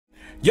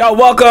Yo,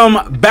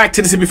 welcome back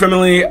to the SMP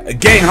family.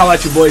 Gang, holla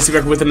at your boys,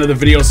 back with another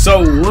video.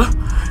 So,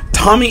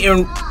 Tommy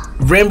and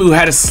Ranboo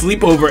had a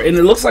sleepover, and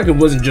it looks like it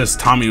wasn't just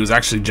Tommy, it was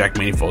actually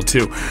JackManifold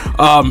too.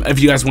 If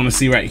you guys want to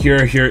see right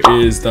here, here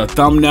is the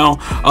thumbnail.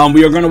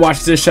 We are gonna watch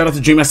this. Shout out to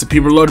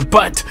SMP Reloaded.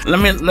 But let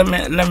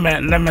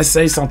me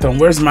say something.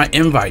 Where's my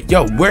invite?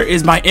 Yo, where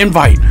is my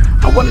invite?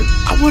 I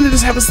wanted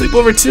to have a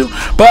sleepover too.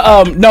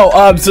 But no,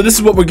 so this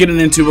is what we're getting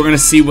into. We're gonna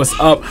see what's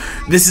up.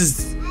 This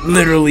is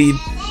literally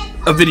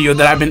a video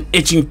that I've been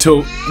itching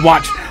to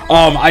watch.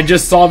 I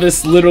just saw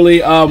this literally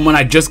when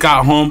I just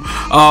got home,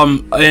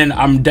 and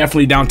I'm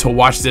definitely down to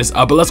watch this.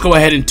 But let's go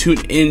ahead and tune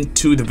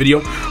into the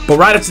video. But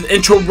right after the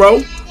intro,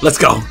 bro, let's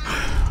go.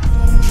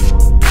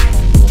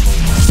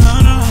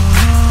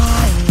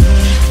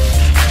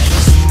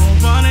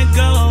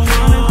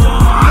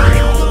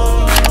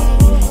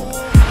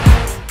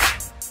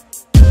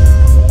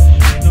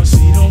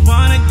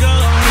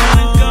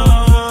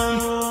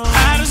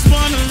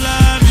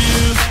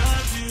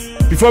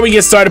 Before we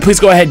get started, please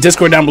go ahead,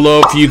 Discord down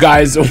below if you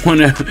guys want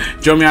to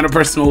join me on a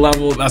personal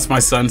level. That's my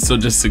son, so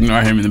just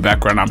ignore him in the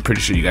background. I'm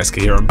pretty sure you guys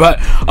can hear him. But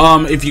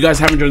if you guys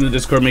haven't joined the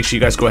Discord, make sure you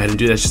guys go ahead and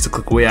do that. It's just a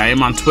click away. I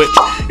am on Twitch.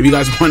 If you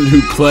guys want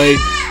to play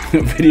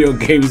video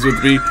games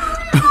with me,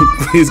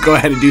 please go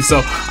ahead and do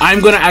so. I'm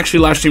going to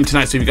actually live stream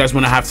tonight, so if you guys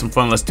want to have some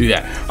fun, let's do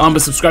that.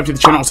 But subscribe to the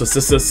channel, also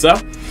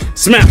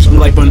smash the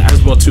like button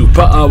as well too.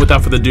 But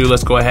without further ado,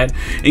 let's go ahead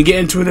and get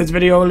into this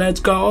video. Let's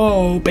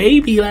go,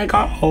 baby, like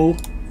oh.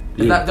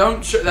 That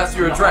that's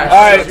your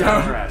address.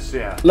 Alright,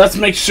 yeah. Let's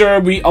make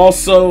sure we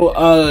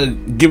also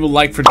give a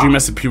like for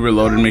SMP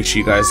Reloaded. Make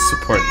sure you guys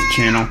support the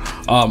channel.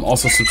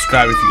 Also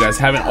subscribe if you guys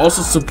haven't.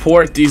 Also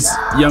support these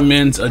young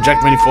men's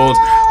JackManifold,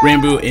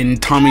 Ranboo,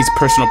 and Tommy's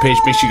personal page.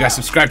 Make sure you guys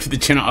subscribe to the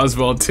channel as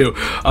well too.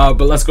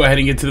 But let's go ahead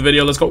and get to the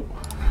video. Let's go.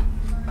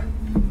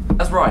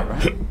 That's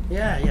right?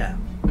 Yeah.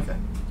 Okay.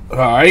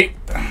 Alright.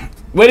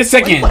 Wait a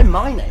second. Wait,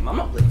 my name? I'm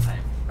not Wilbur.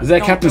 Is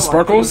that Captain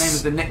Sparkles? The name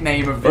is the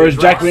nickname of the or is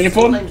address.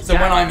 JackManifold? So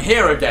when I'm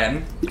here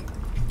again,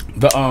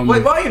 the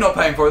wait, why are you not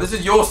paying for it? This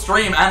is your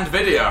stream and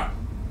video.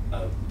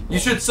 You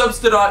should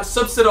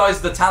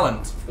subsidize the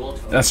talent.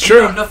 That's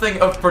true. You know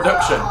nothing of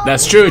production.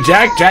 That's true.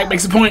 Jack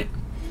makes a point.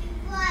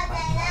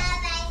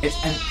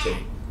 It's empty.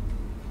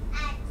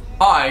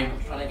 Hi.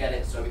 I'm trying to get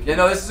it so we can... Yeah,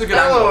 no, this is a good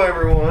Hello, angle.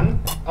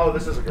 everyone. Oh,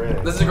 this is a great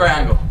angle. This is a great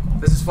angle.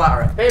 This is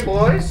flattering. Hey,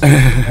 boys.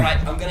 Right,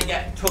 I'm gonna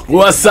get tucked in.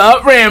 What's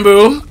up,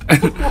 Ranboo?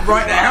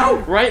 Right now?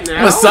 Right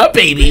now. What's up,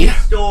 baby?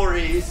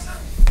 Stories.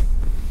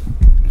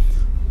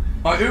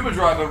 My Uber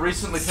driver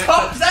recently picked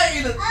Stop up...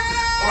 saying it!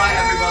 Alright,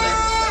 everybody.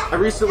 I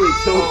recently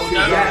killed two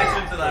Don't guys.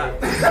 get into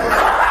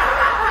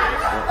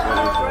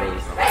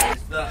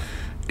that.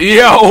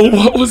 Yo,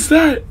 what was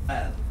that?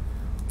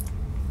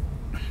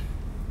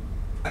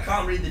 I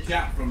can't read the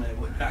chat from it.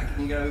 What Jack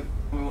can go...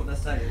 what they're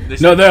saying.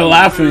 No, they're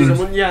laughing.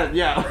 Someone,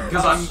 yeah.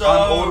 Because I'm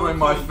ordering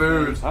my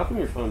food. How come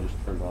your phone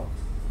just turned off?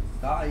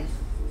 Guys.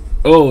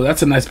 Oh,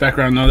 that's a nice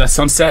background though. That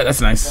sunset,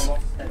 that's nice.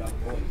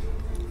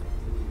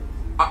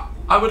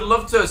 I would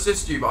love to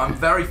assist you, but I'm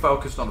very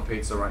focused on the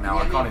pizza right now.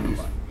 I can't even...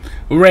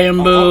 I'll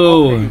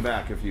Ranboo. pay you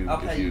back if you... I'll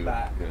pay you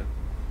back. Yeah.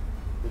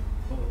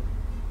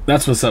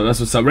 That's what's up. That's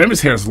what's up.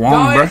 Ranboo's hair is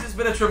long, bro. Guys, it's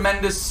been a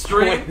tremendous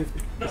stream.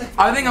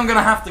 I think I'm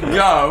gonna have to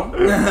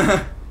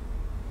go.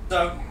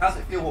 So, how's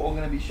it feel what we're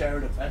going to be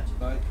sharing a bed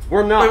tonight?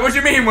 We're not. Wait, what do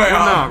you mean we're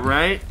not?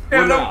 right?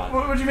 Yeah, We're no, not.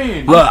 what do you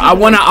mean? Look, I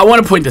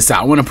wanna point this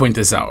out. I wanna point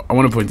this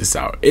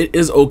out. It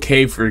is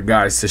okay for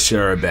guys to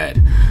share a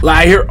bed. Like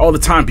I hear all the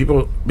time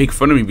people make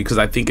fun of me because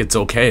I think it's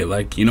okay.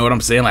 Like, you know what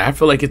I'm saying? Like I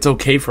feel like it's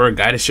okay for a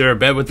guy to share a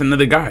bed with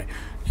another guy.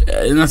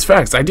 And that's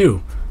facts. I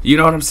do. You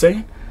know what I'm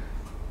saying?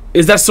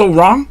 Is that so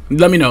wrong?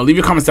 Let me know. Leave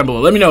your comments down below.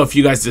 Let me know if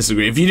you guys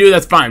disagree. If you do,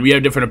 that's fine. We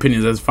have different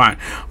opinions. That's fine.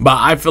 But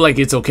I feel like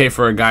it's okay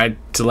for a guy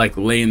to like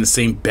lay in the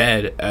same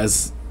bed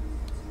as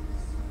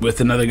with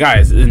another guy.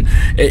 And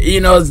you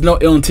know, there's no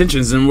ill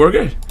intentions, and we're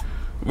good.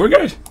 We're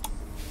good.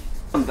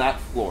 On that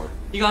floor.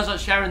 You guys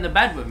aren't sharing the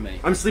bed with me?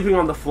 I'm sleeping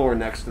on the floor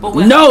next to the...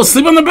 No,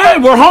 sleep on the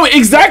bed. We're home.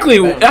 Exactly.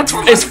 That's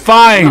it's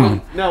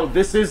fine. No,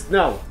 this is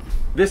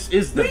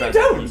the bed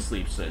that he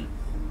sleeps in.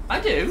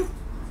 I do.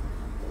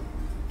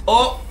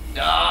 Oh!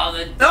 No,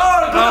 the... No, put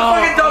the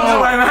fucking dogs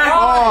away, man!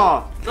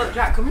 Oh! Look,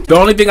 Jack, come in. The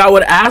only thing I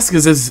would ask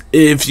is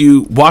if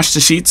you wash the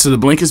sheets or the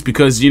blankets,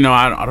 because you know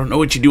I don't know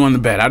what you do on the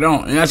bed. I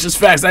don't, and that's just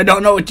facts. I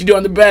don't know what you do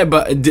on the bed,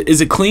 but is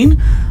it clean?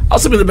 I'll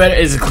sleep in the bed.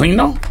 Is it clean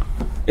though?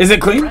 Is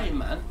it clean? Right,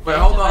 man. Wait,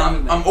 hold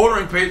on. I'm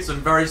ordering pizza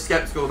and very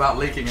skeptical about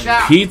leaking it.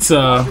 Jack,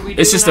 Pizza. should we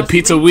do It's just a enough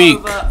pizza sleepover week.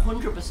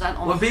 100%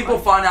 on When people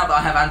find out that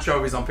I have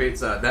anchovies on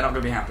pizza, they're not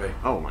gonna be happy.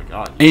 Oh my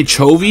god.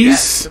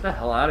 Anchovies? Get the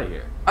hell out of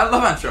here. I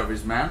love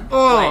anchovies, man.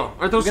 Oh!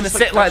 Are those We're gonna just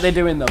sit like they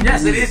do in them.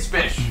 Yes, it is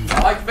fish.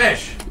 I like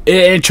fish.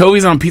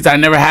 Anchovies on pizza. I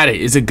never had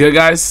it. Is it good,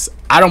 guys?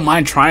 I don't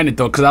mind trying it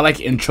though, because I like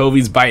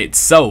anchovies by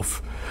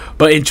itself.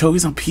 But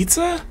anchovies on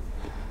pizza?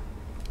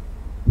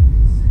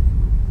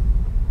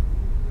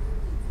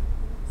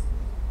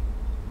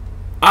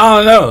 I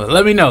don't know.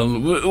 Let me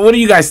know. What do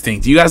you guys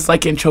think? Do you guys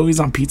like anchovies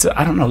on pizza?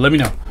 I don't know. Let me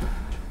know.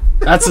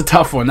 That's a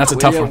tough one. That's a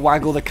tough one.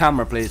 Waggle the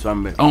camera, please,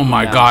 Ranboo. Oh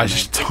my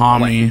gosh,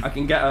 Tommy. I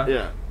can get her.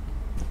 Yeah.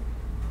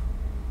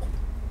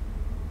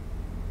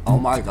 Oh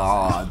my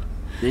god.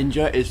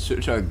 Ninja is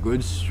such a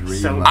good streamer.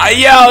 So, Yo,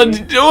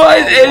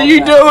 what are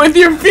you doing with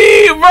your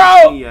feet,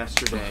 bro?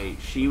 yesterday,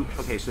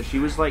 so she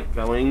was like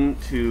going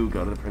to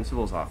go to the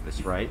principal's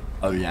office, right?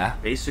 Oh yeah?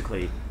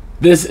 Basically.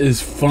 This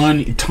is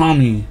funny,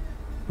 Tommy.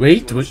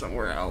 Wait, what?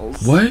 Somewhere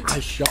else. What? I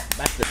shot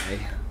Bethany.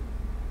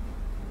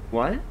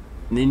 What?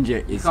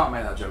 Ninja You is can't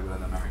make that joke without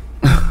them, Mary.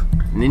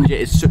 Ninja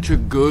is such a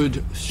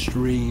good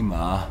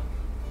streamer.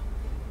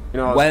 You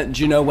know, When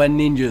do you know when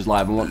Ninja's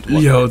live and want to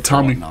watch Yo, it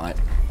Tommy. Fortnite?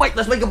 Wait,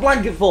 let's make a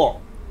blanket fort.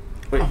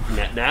 wait,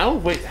 now?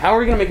 Wait, how are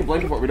we gonna make a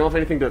blanket for it? We don't have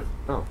anything to.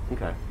 Oh,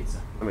 okay.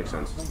 That makes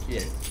sense.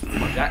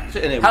 Come on, Jack,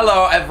 sit in here.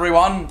 Hello,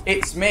 everyone.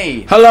 It's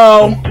me.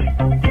 Hello.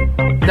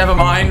 Never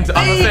mind.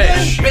 I'm a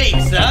fish.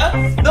 Pizza?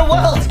 The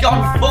world's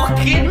gone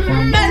fucking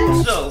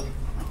mental.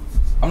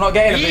 I'm not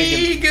getting a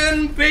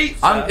vegan. Vegan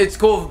pizza. It's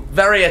called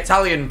very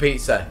Italian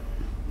pizza.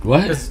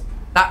 What?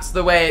 That's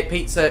the way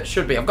pizza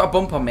should be. I've got a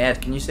bump on my head.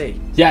 Can you see?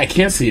 Yeah, I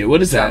can't see it.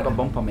 What is Yeah, I've that? got a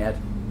bump on my head.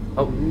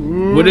 Oh.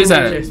 What is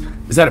that? Cheers.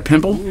 Is that a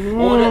pimple?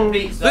 Order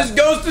pizza. This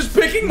ghost is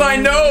picking my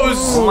nose.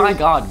 Oh my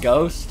god,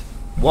 Ghost.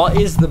 What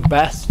is the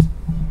best?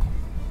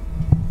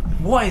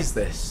 What is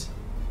this?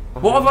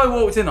 What have I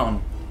walked in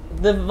on?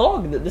 The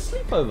vlog, the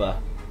sleepover.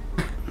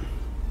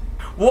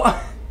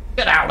 What?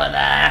 Get out of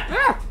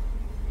there.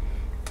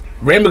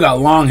 Rainbow got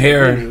long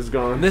hair. It was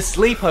gone. The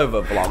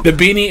sleepover vlog. The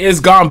beanie is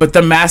gone, but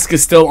the mask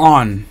is still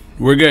on.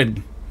 We're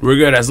good. We're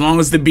good. As long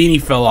as the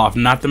beanie fell off,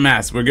 not the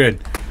mask. We're good.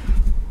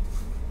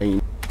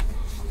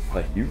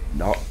 Are you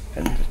not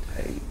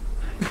entertained?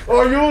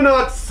 Are you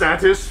not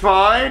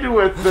satisfied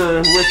with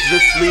the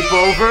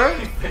sleepover?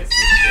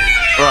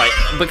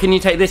 Right, but can you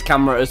take this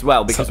camera as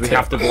well? Because we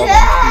have to vlog on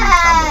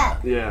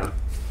two cameras. Yeah.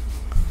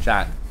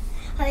 Jack,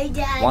 Hi,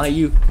 Dad. why are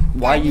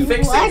you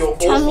Fixing your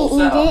awful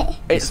setup.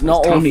 It's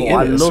not Tommy awful,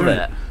 I in it, love sir.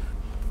 it.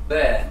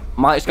 There.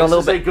 Mike's got a This little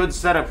is a bit. good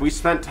setup. We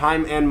spent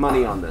time and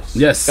money on this.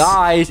 Yes.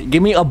 Guys,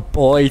 give me a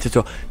boy to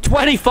talk.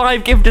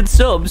 25 gifted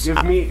subs.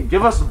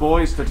 Give us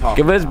boys to talk.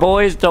 Give us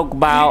boys to talk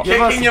about.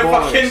 Give us Kicking your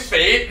boys. fucking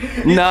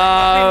feet.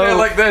 No. They're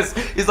like this.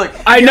 He's like.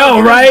 I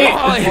know, right?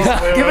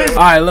 Give us. All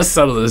right, let's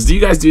settle this. Do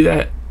you guys do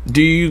that?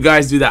 Do you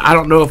guys do that? I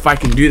don't know if I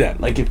can do that.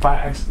 Like, if I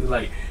actually,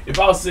 like, if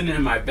I was sitting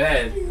in my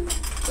bed,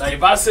 like,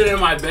 if I was sitting in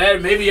my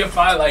bed, maybe if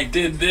I, like,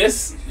 did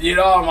this, you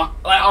know,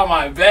 on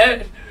my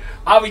bed,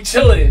 I'll be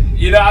chilling.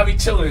 You know, I'll be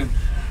chilling.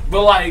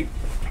 But, like,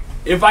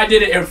 if I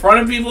did it in front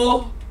of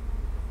people,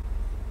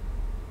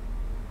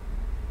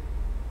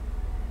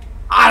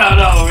 I don't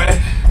know,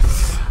 man.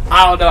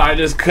 I don't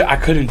know. I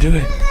couldn't do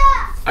it.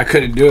 I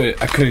couldn't do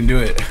it. I couldn't do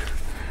it.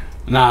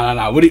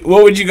 Nah.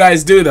 What would you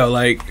guys do, though?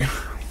 Like,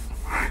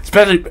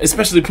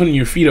 especially putting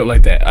your feet up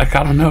like that. Like,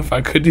 I don't know if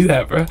I could do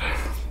that, bro.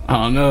 I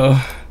don't know.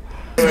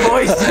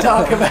 Boys to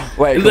talk about.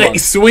 Wait, come Like on.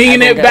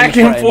 swinging it Everyone back get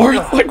in and frame.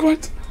 forth. Like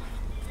what?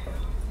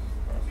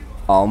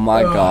 Oh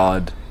my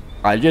god.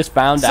 I just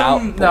found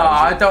out. No,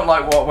 I don't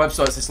like what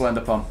websites this will end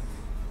up on.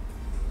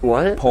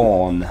 What?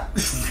 Porn.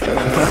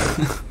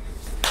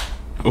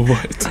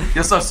 What?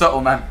 You're so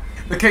subtle, man.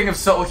 The king of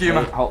subtle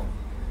humour.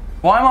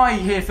 Why am I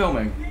here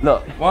filming?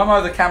 Look, Why am I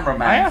the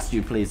cameraman? I asked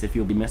you please if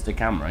you'll be Mr.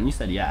 Camera, and you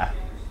said yeah.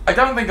 I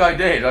don't think I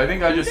did. I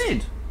think I just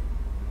did.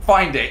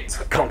 Find it.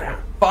 Calm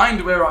down.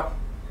 Find where I.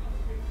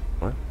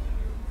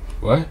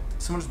 What?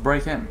 Someone just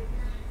break in.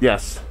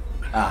 Yes.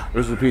 Ah.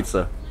 Where's the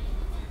pizza?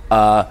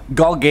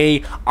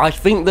 Goggy. I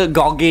think that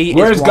Goggy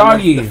Where's is one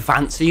Goggy? of the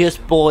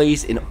fanciest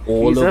boys in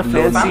all He's a of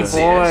fancy London.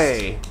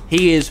 boy.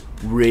 He is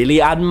really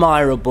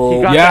admirable.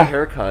 He got Yeah. that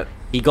haircut.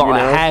 He got you a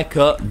know?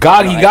 haircut.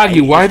 Goggy.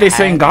 Why are they His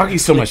saying hair Goggy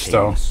so much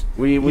though?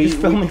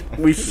 clickings.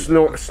 We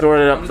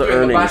snorted up the doing the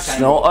earnings. back end.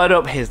 Snorted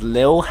up his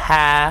little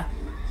hair.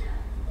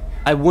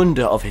 I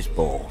wonder of his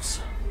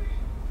balls.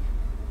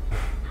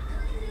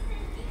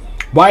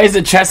 Why is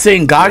the chat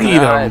saying Goggy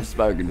I've though?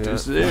 spoken too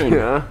soon.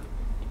 Yeah.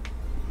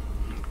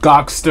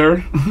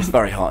 Gogster. It's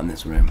very hot in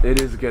this room. It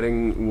is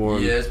getting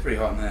warm. Yeah, it's pretty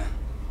hot in there.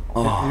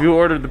 Have you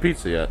ordered the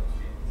pizza yet?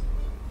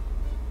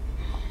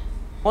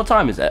 What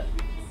time is it?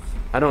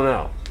 I don't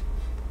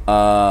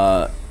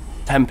know.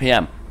 10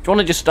 PM. Do you want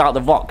to just start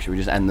the vlog? Should we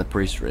just end the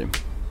pre-stream?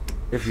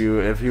 If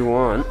you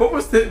want. What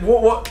was the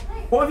what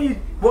have you?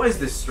 What is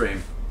this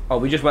stream? Oh,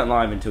 we just went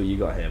live until you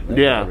got here.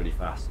 Yeah. Really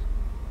fast.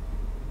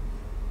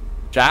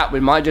 Chat, we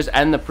might just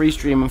end the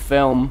pre-stream and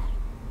film.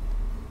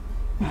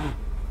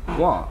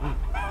 What?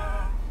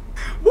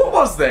 What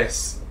was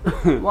this?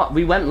 What?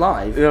 We went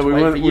live. Yeah, to we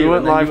wait went- for we you,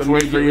 went and then live to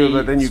wait for you,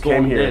 but then you came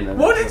stormed here. in and-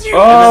 What did you?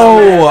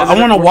 Oh, I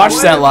want to watch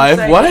that live.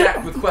 Jack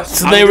What? with questions.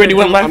 So they already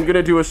went I'm live.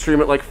 gonna do a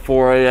stream at like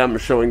 4 AM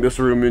showing this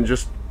room in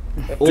just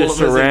All of us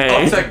in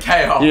disarray. Utter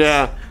chaos.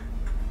 Yeah.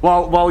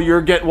 While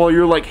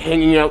you're like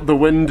hanging out the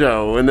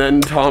window, and then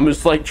Tom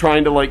is like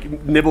trying to like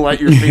nibble at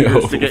your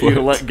fingers to get you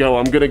to what? let go.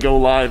 I'm gonna go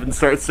live and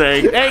start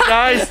saying, "Hey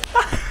guys,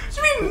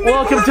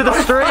 welcome to the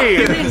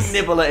stream."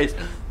 Nibble at his.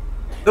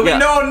 There'll be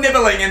no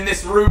nibbling in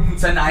this room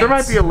tonight. There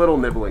might be a little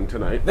nibbling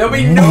tonight. There'll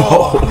be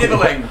no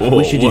nibbling.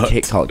 We should do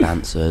TikTok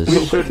dancers.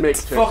 We should make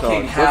TikToks.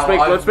 Fucking hell.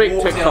 Let's make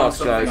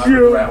TikToks, guys.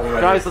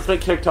 Guys, let's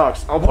make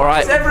TikToks.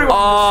 Alright.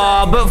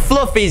 But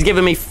Fluffy's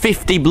giving me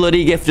 50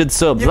 bloody gifted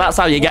subs. That's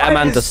how you get a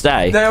man to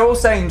stay. They're all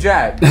saying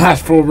Jack.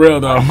 That's for real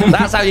though.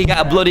 That's how you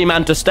get a bloody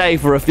man to stay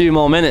for a few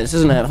more minutes,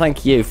 isn't it?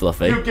 Thank you,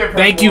 Fluffy.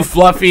 Thank you,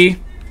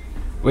 Fluffy.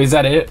 Wait, is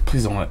that it?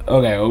 Please don't let.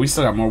 Okay, well, we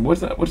still got more. What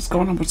is that? What is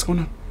going on? What's going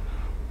on?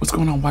 What's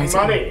going on? Why is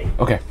it?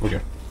 Okay, we're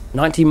good.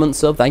 19 months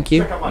sub, thank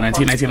you.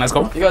 19, let's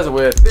go. You guys are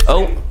weird.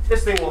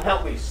 This thing will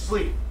help me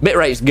sleep.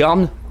 Bitrate's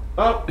gone.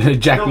 Oh,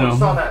 Jack, no one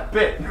saw that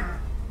bit.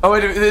 Oh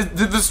wait,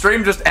 did the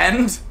stream just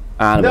end?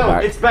 And No, we're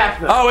back. it's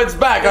back now. Oh, it's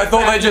back. I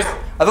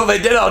thought they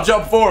did our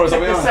job for us.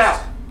 Check this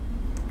out.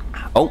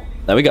 Oh,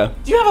 there we go.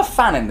 Do you have a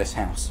fan in this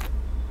house?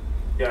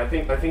 Yeah, I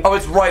think. Oh,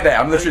 it's right there.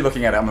 I'm literally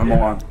looking at it. I'm a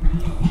moron.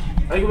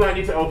 I think we might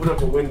need to open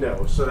up a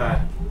window so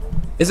that.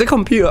 Is the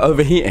computer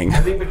overheating?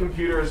 I think the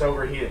computer is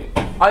overheating.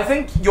 I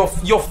think your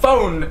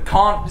phone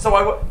can't.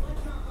 So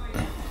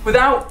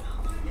without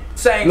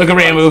saying. Look at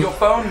Ranboo. Your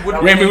phone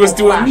wouldn't. Ranboo was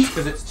doing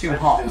because it's too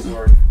hot.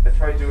 I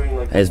tried doing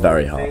like. It's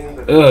very hot.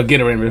 Get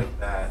it, Ranboo.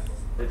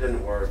 It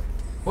didn't work.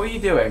 What are you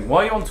doing?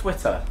 Why are you on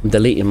Twitter? I'm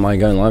deleting my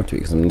going live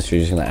tweet because I'm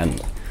literally just gonna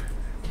end.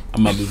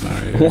 I'm up with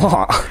my.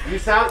 What? You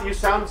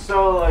sound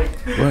so like.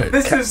 What?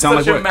 This is Sound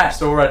such like a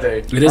mess already.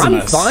 It is a I'm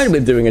mess. fine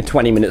with doing a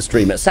 20-minute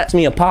stream. It sets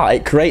me apart.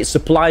 It creates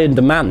supply and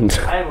demand.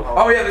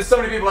 Oh yeah, there's so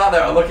many people out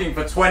there are looking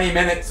for 20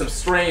 minutes of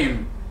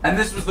stream, and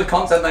this was the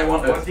content they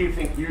wanted. What do you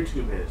think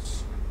YouTube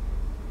is?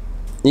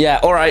 Yeah,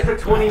 alright.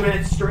 It's a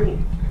 20-minute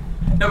stream.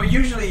 No, but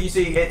usually you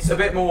see it's a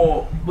bit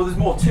more. Well, there's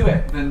more to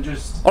it than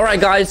just.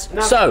 Alright, guys.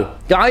 So,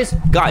 guys,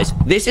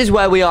 this is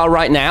where we are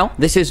right now.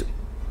 This is.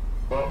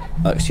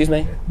 Excuse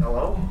me.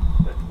 Hello?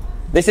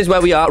 This is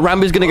where we are.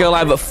 Ranboo's going to go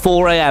live at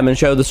 4 AM and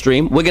show the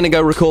stream. We're going to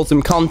go record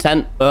some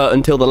content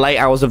until the late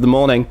hours of the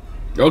morning.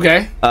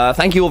 Okay.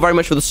 Thank you all very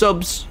much for the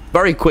subs.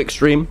 Very quick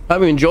stream.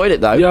 Hope you enjoyed it,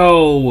 though.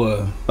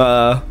 Yo.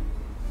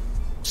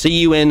 See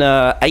you in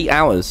 8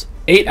 hours.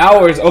 8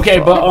 hours. Okay,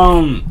 but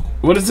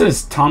what is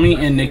this? Tommy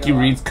and Nikki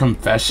reads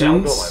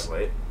confessions.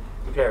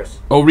 Who cares?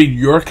 Oh, read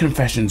your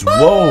confessions.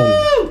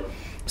 Whoa.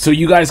 So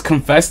you guys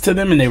confessed to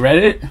them and they read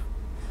it?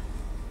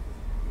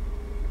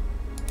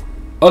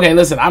 Okay,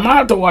 listen, I might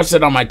have to watch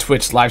that on my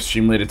Twitch live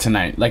stream later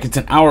tonight. Like, it's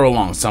an hour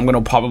long, so I'm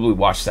gonna probably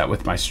watch that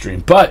with my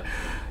stream. But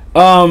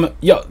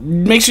yo,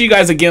 make sure you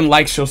guys again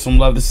like, show some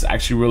love. This is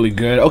actually really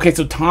good. Okay,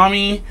 so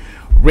Tommy,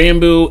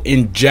 Ranboo,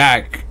 and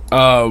Jack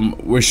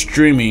were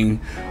streaming.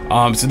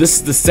 So this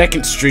is the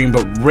second stream,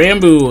 but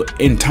Ranboo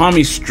and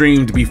Tommy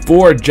streamed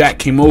before Jack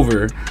came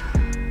over.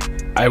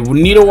 I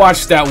need to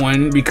watch that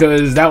one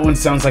because that one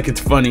sounds like it's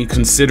funny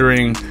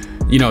considering,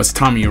 you know, it's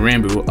Tommy and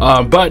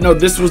Ranboo. But no,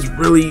 this was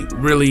really,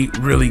 really,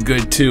 really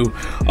good too.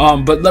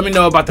 But let me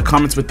know about the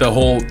comments with the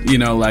whole, you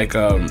know, like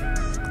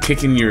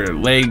kicking your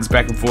legs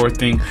back and forth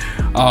thing.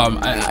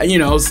 You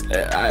know,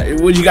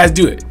 would you guys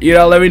do it? You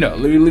know, let me know.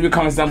 Leave your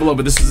comments down below.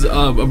 But this is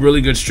a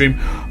really good stream.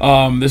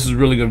 This is a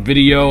really good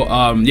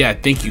video. Yeah,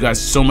 thank you guys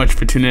so much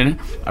for tuning in.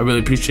 I really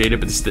appreciate it.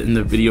 But this is the end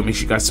of the video. Make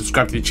sure you guys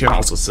subscribe to the channel.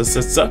 Also,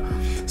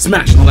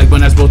 smash the like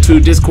button as well too.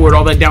 Discord,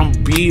 all that down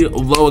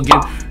below.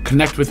 Again,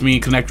 connect with me,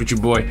 connect with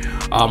your boy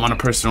on a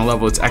personal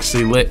level. It's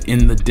actually lit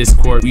in the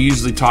Discord.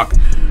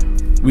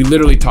 We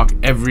literally talk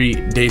every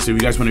day, so if you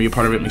guys want to be a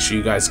part of it, make sure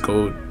you guys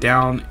go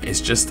down.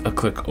 It's just a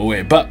click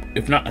away. But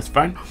if not, that's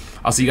fine.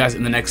 I'll see you guys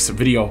in the next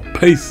video.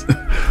 Peace.